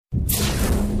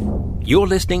You're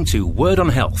listening to Word on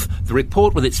Health, the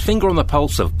report with its finger on the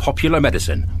pulse of popular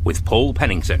medicine, with Paul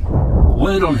Pennington.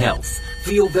 Word on Health,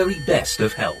 for your very best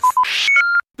of health.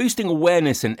 Boosting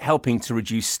awareness and helping to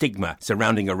reduce stigma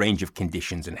surrounding a range of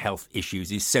conditions and health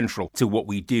issues is central to what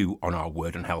we do on our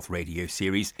Word on Health radio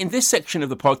series. In this section of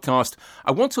the podcast,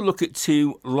 I want to look at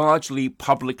two largely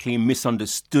publicly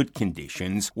misunderstood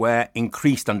conditions where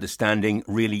increased understanding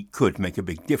really could make a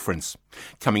big difference.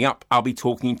 Coming up, I'll be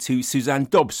talking to Suzanne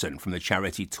Dobson from the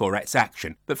charity Tourette's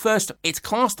Action. But first, it's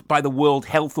classed by the World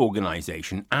Health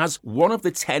Organization as one of the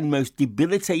 10 most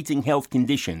debilitating health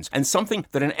conditions and something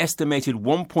that an estimated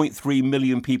 1.3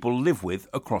 million people live with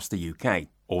across the UK.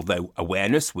 Although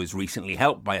awareness was recently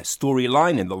helped by a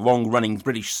storyline in the long-running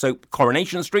British soap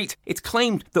Coronation Street, it's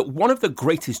claimed that one of the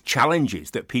greatest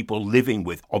challenges that people living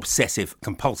with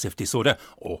obsessive-compulsive disorder,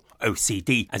 or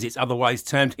OCD as it's otherwise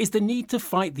termed, is the need to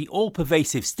fight the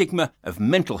all-pervasive stigma of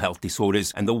mental health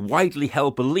disorders and the widely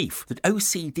held belief that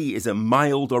OCD is a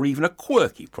mild or even a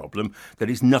quirky problem that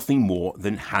is nothing more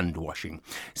than hand-washing.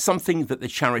 Something that the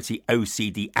charity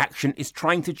OCD Action is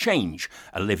trying to change.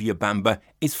 Olivia Bamber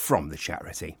is from the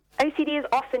charity. OCD is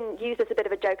often used as a bit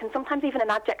of a joke and sometimes even an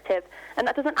adjective, and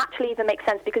that doesn't actually even make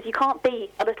sense because you can't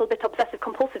be a little bit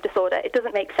obsessive-compulsive disorder. It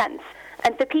doesn't make sense.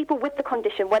 And for people with the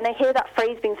condition, when they hear that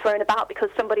phrase being thrown about because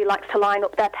somebody likes to line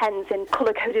up their pens in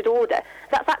colour-coded order,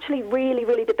 that's actually really,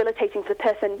 really debilitating for the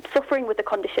person suffering with the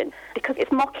condition because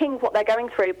it's mocking what they're going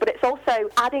through, but it's also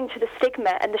adding to the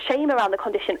stigma and the shame around the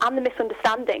condition and the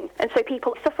misunderstanding. And so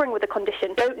people suffering with the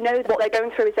condition don't know what they're going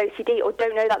through is OCD, or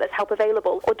don't know that there's help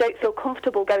available, or don't feel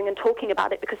comfortable going and talking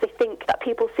about it because they think that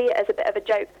people see it as a bit of a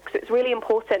joke. So it's really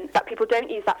important that people don't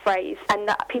use that phrase and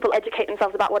that people educate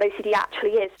themselves about what OCD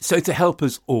actually is. So to help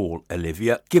us all,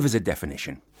 Olivia, give us a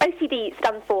definition. OCD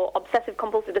stands for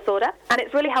obsessive-compulsive disorder, and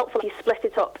it's really helpful if you split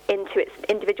it up into its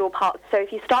individual parts. So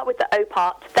if you start with the O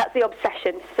part, that's the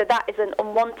obsession. So that is an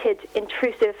unwanted,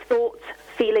 intrusive thought,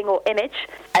 feeling or image,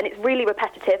 and it's really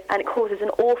repetitive and it causes an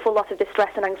awful lot of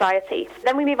distress and anxiety.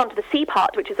 Then we move on to the C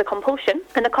part, which is a compulsion,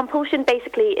 and the compulsion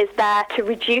basically is there to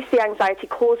reduce the anxiety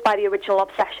caused by the original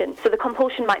obsession. So the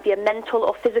compulsion might be a mental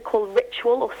or physical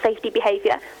ritual or safety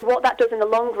behaviour. What that does in the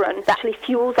long run is actually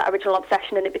fuels that original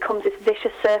obsession, and it becomes this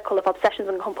vicious circle of obsessions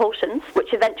and compulsions,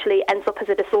 which eventually ends up as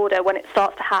a disorder when it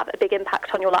starts to have a big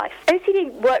impact on your life. OCD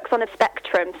works on a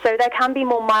spectrum, so there can be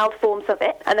more mild forms of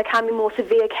it and there can be more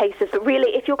severe cases, but really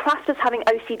if you're classed as having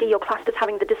OCD, you're classed as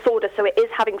having the disorder, so it is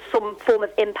having some form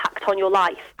of impact on your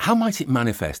life. How might it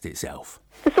manifest itself?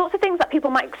 The sorts of things that people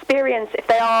might experience if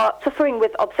they are suffering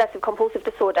with obsessive-compulsive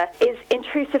disorder is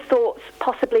intrusive thoughts,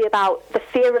 possibly about the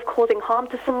fear of causing harm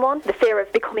to someone, the fear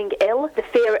of becoming ill, the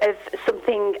fear of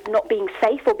something not being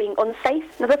safe or being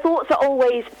unsafe. Now, the thoughts are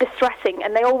always distressing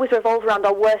and they always revolve around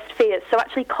our worst fears. So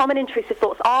actually common intrusive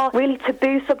thoughts are really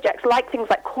taboo subjects, like things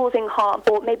like causing harm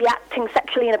or maybe acting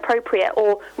sexually inappropriate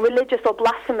or religious or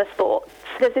blasphemous thoughts.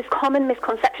 There's this common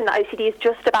misconception that OCD is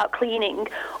just about cleaning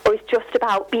or is just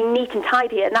about being neat and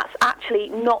tidy, and that's actually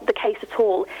not the case at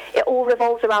all. It all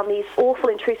revolves around these awful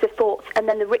intrusive thoughts and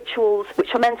then the rituals,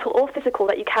 which are mental or physical,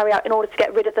 that you carry out in order to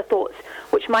get rid of the thoughts,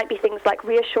 which might be things like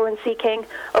reassurance seeking,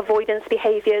 avoidance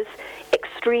behaviours,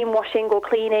 extreme washing or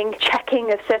cleaning,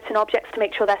 checking of certain objects to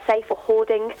make sure they're safe, or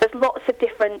hoarding. There's lots of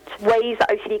different ways that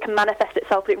OCD can manifest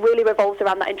itself, but it really revolves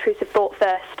around that intrusive thought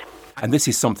first. And this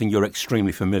is something you're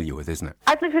extremely familiar with, isn't it?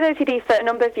 I've lived with OCD for a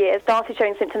number of years, started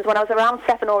showing symptoms when I was around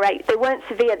 7 or 8. They weren't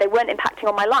severe, they weren't impacting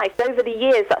on my life. Over the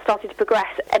years that started to progress,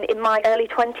 and in my early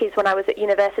 20s when I was at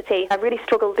university, I really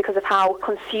struggled because of how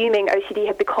consuming OCD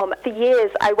had become. For years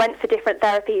I went for different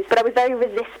therapies, but I was very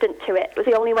resistant to it. It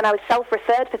was only when I was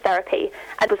self-referred for therapy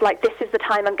and was like, this is the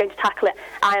time I'm going to tackle it,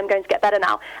 I am going to get better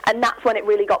now. And that's when it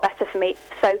really got better for me.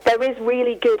 So there is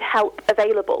really good help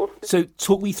available. So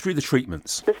talk me through the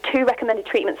treatments. There's 2 recommended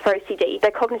treatments for OCD.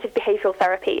 They're cognitive behavioural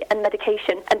therapy and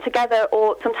medication, and together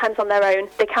or sometimes on their own,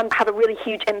 they can have a really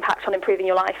huge impact on improving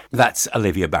your life. That's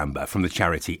Olivia Bamber from the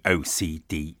charity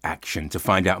OCD Action. To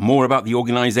find out more about the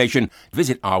organisation,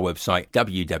 visit our website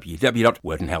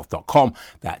www.wordonhealth.com.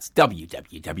 That's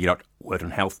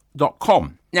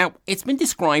www.wordonhealth.com. Now, it's been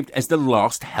described as the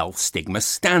last health stigma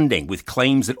standing, with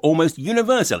claims that almost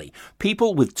universally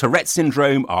people with Tourette's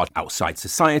syndrome are outside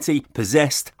society,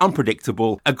 possessed,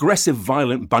 unpredictable, aggressive,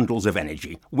 violent bundles of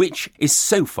energy, which is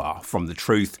so far from the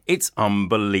truth, it's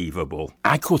unbelievable.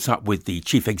 I caught up with the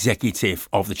chief executive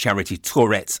of the charity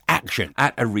Tourette's Action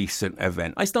at a recent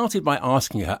event. I started by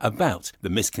asking her about the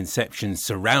misconceptions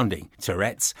surrounding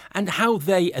Tourette's and how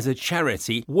they, as a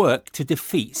charity, work to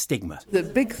defeat stigma. The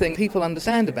big thing people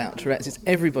understand about Tourette's is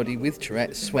everybody with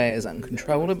Tourette's swears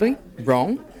uncontrollably.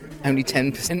 Wrong. Only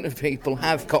 10% of people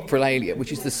have coprolalia,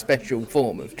 which is the special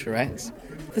form of Tourette's.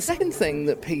 The second thing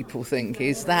that people think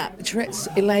is that Tourette's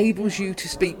enables you to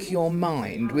speak your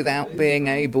mind without being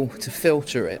able to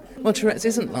filter it. Well, Tourette's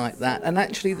isn't like that, and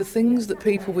actually the things that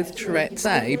people with Tourette's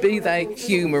say, be they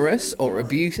humorous or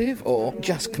abusive or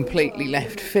just completely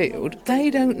left field, they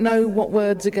don't know what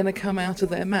words are going to come out of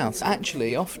their mouths.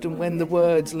 Actually, often when the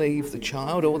words leave the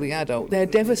child or the adult, they're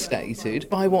devastated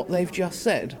by what they've just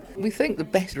said. We think the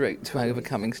best route to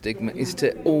overcoming stigma is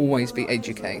to always be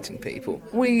educating people.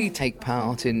 We take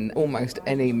part in almost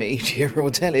any media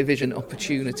or television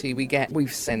opportunity we get.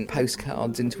 We've sent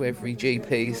postcards into every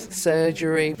GP's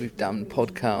surgery. We've done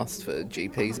podcasts for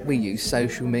GPs. We use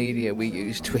social media. We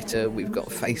use Twitter. We've got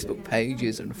Facebook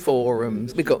pages and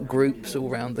forums. We've got groups all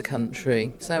around the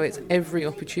country. So it's every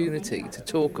opportunity to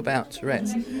talk about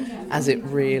Tourette's as it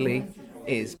really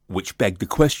is. Which begged the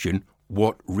question,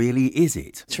 what really is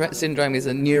it? Tourette syndrome is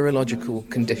a neurological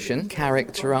condition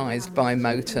characterised by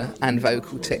motor and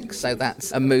vocal tics. So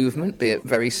that's a movement, be it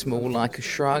very small like a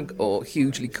shrug or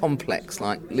hugely complex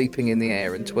like leaping in the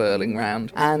air and twirling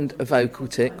round, and a vocal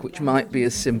tic which might be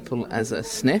as simple as a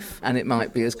sniff and it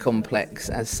might be as complex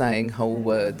as saying whole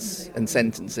words and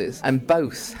sentences. And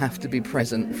both have to be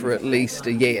present for at least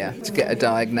a year to get a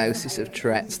diagnosis of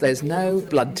Tourette's. There's no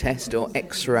blood test or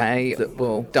X-ray that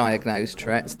will diagnose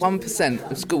Tourette's. 1%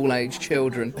 of school-age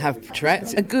children have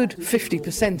Tourette's. A good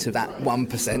 50% of that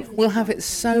 1% will have it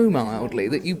so mildly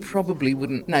that you probably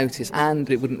wouldn't notice and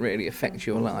it wouldn't really affect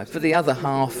your life. For the other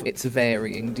half, it's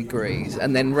varying degrees.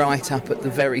 And then right up at the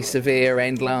very severe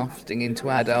end, lasting into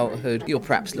adulthood, you're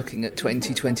perhaps looking at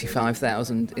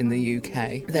 25,000 in the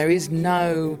UK. There is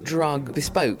no drug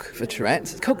bespoke for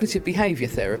Tourette's. Cognitive behaviour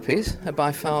therapies are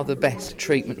by far the best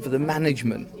treatment for the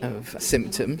management of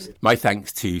symptoms. My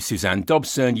thanks to Suzanne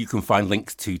Dobson. You can find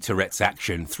links to Tourette's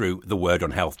Action through the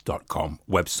wordonhealth.com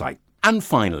website. And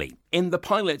finally, in the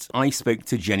pilot, I spoke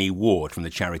to Jenny Ward from the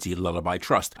charity Lullaby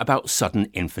Trust about sudden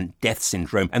infant death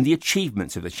syndrome and the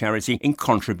achievements of the charity in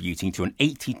contributing to an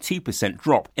 82%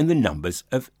 drop in the numbers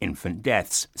of infant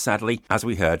deaths. Sadly, as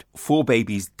we heard, 4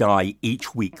 babies die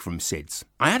each week from SIDS.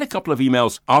 I had a couple of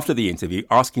emails after the interview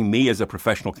asking me as a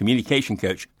professional communication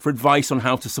coach for advice on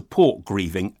how to support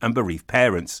grieving and bereaved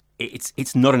parents.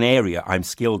 It's not an area I'm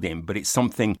skilled in, but it's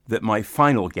something that my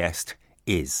final guest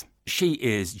is. She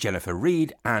is Jennifer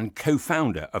Reed and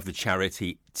co-founder of the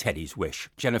charity Teddy's Wish.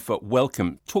 Jennifer,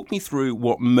 welcome. Talk me through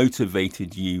what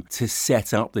motivated you to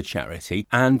set up the charity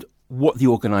and what the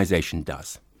organisation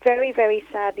does. Very, very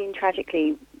sadly and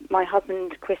tragically, my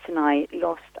husband Chris and I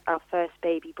lost our first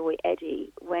baby boy,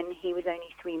 Eddie, when he was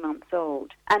only 3 months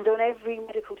old. And on every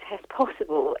medical test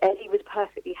possible, Eddie was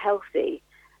perfectly healthy.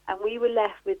 And we were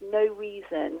left with no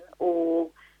reason or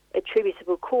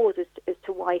attributable cause as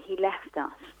to why he left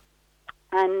us.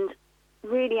 And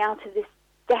really out of this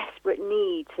desperate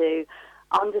need to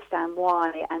understand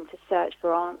why and to search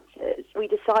for answers, we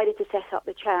decided to set up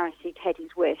the charity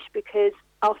Teddy's Wish because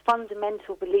our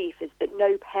fundamental belief is that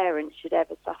no parent should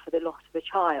ever suffer the loss of a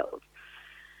child.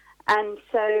 And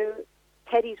so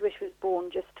Teddy's Wish was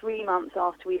born just 3 months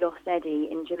after we lost Eddie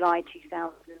in July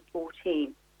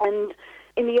 2014. And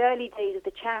in the early days of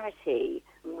the charity,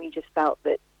 we just felt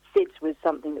that SIDS was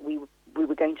something that we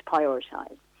were going to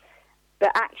prioritise.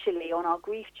 But actually, on our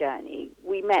grief journey,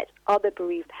 we met other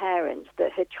bereaved parents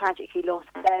that had tragically lost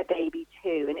their baby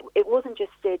too. And it wasn't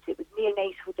just SIDS, it was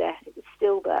neonatal death, it was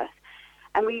stillbirth.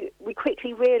 And we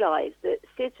quickly realised that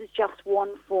SIDS was just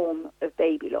one form of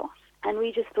baby loss. And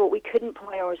we just thought we couldn't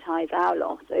prioritise our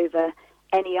loss over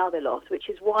any other loss, which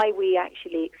is why we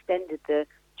actually extended the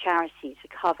charity to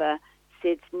cover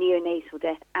SIDS, neonatal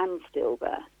death and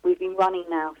stillbirth. We've been running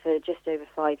now for just over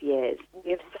 5 years.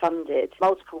 We have funded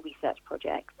multiple research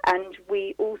projects and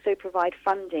we also provide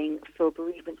funding for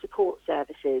bereavement support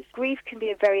services. Grief can be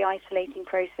a very isolating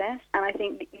process and I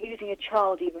think that losing a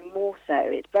child even more so.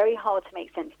 It's very hard to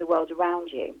make sense of the world around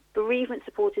you. Bereavement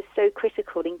support is so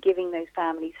critical in giving those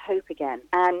families hope again,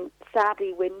 and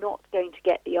sadly we're not going to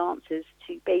get the answers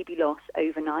to baby loss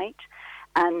overnight.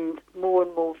 And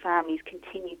more families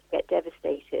continue to get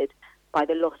devastated by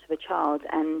the loss of a child,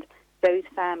 and those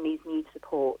families need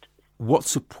support. What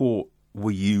support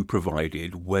were you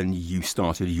provided when you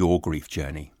started your grief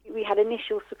journey? We had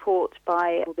initial support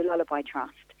by the Lullaby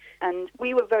Trust, and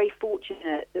we were very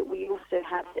fortunate that we also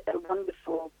had a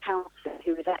wonderful counsellor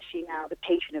who is actually now the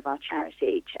patron of our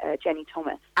charity, Jenny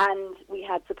Thomas, and we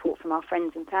had support from our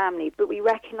friends and family, but we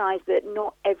recognised that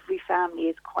not every family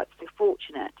is quite so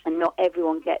fortunate and not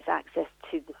everyone gets access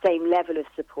to the same level of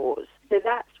support. So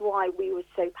that's why we were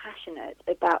so passionate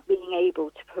about being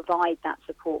able to provide that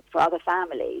support for other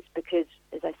families, because,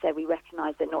 as I said, we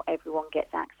recognise that not everyone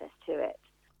gets access to it.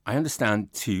 I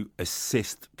understand to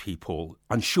assist people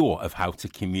unsure of how to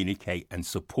communicate and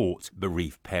support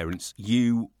bereaved parents,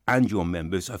 you and your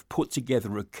members have put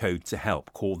together a code to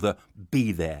help called the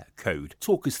Be There Code.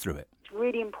 Talk us through it. It's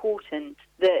really important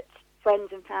that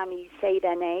friends and family say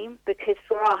their name, because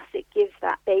for us it gives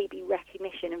that baby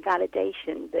recognition and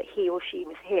validation that he or she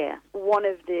was here. One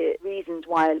of the reasons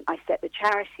why I set the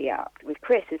charity up with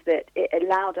Chris is that it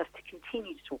allowed us to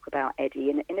continue to talk about Eddie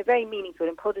in a very meaningful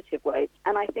and positive way.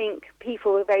 And I think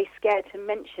people are very scared to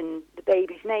mention the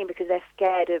baby's name because they're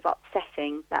scared of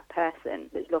upsetting that person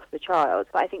that's lost the child.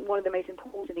 But I think one of the most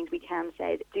important things we can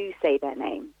say is do say their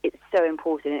name. It's so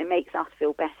important, and it makes us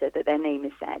feel better that their name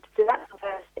is said. So that's the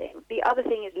first thing. The other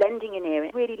thing is lending an ear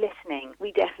and really listening.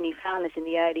 We definitely found this in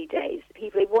the early days.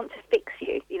 People, they want to fix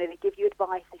you. You know, they give you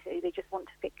advice. They say they just want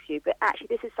to fix you. But actually,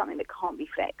 this is something that can't be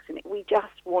fixed. And we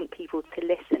just want people to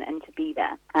listen and to be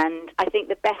there. And I think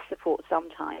the best support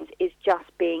sometimes is just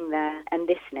being there and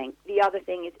listening. The other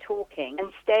thing is talking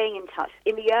and staying in touch.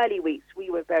 In the early weeks, we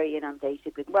were very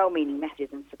inundated with well-meaning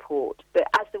messages and support. But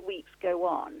as the weeks go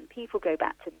on, people go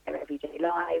back to their everyday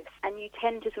lives, and you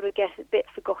tend to sort of get a bit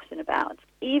forgotten about.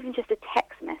 Even just a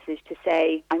text message to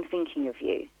say, I'm thinking of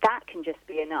you. That can just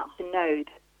be enough to know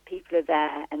that people are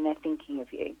there and they're thinking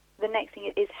of you. The next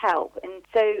thing is help. And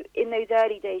so in those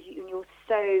early days, you're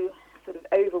so sort of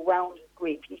overwhelmed with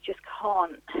grief, you just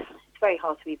can't, it's very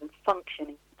hard to even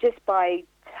function. Just by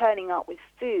turning up with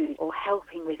food or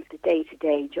helping with the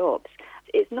day-to-day jobs.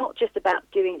 It's not just about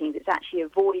doing things, it's actually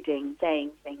avoiding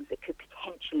saying things that could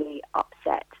potentially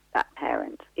upset that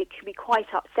parent. It can be quite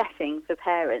upsetting for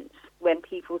parents when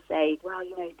people say, well,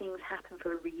 you know, things happen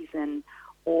for a reason,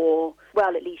 or,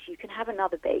 well, at least you can have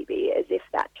another baby, as if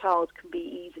that child can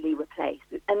be easily replaced.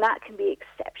 And that can be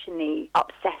exceptionally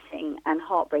upsetting and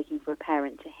heartbreaking for a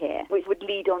parent to hear, which would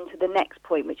lead on to the next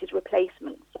point, which is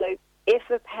replacement. So if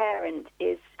a parent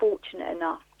is fortunate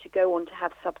enough to go on to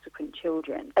have subsequent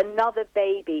children, another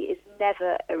baby is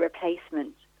never a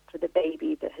replacement for the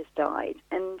baby that has died.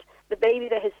 And the baby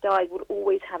that has died will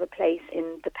always have a place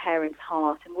in the parent's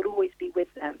heart and will always be with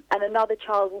them. And another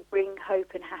child will bring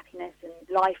hope and happiness and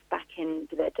life back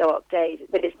into their dark days,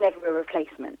 but it's never a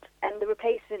replacement. And the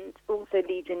replacement also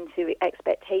leads into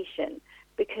expectation,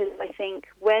 because I think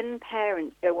when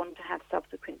parents go on to have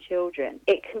subsequent children,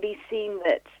 it can be seen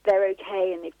that they're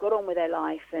okay and they've got on with their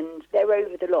life and they're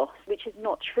over the loss, which is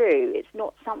not true. It's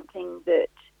not something that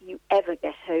you ever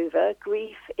get over.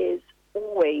 Grief is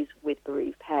always with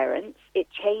bereaved parents. It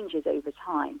changes over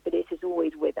time, but it is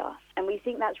always with us. And we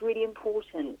think that's really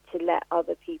important to let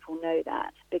other people know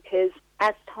that, because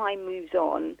as time moves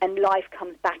on and life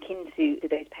comes back into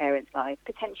those parents' lives,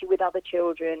 potentially with other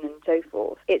children and so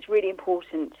forth, it's really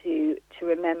important to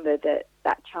remember that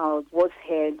that child was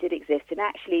here and did exist. And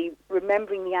actually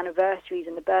remembering the anniversaries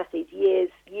and the birthdays years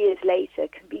later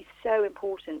can be so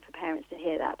important for parents to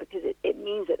hear that, because it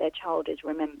means that their child is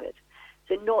remembered.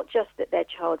 So not just that their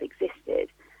child existed,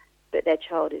 but their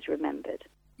child is remembered.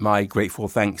 My grateful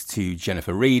thanks to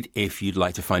Jennifer Reid. If you'd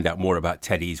like to find out more about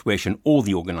Teddy's Wish and all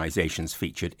the organisations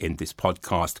featured in this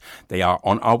podcast, they are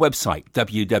on our website,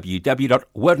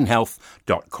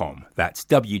 www.wordonhealth.com. That's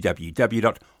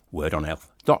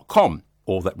www.wordonhealth.com.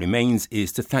 All that remains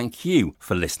is to thank you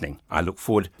for listening. I look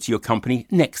forward to your company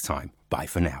next time. Bye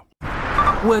for now.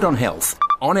 Word on Health.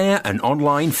 On air and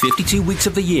online 52 weeks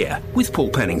of the year with Paul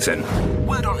Pennington.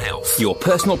 Word on Health. Your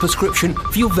personal prescription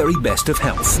for your very best of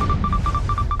health.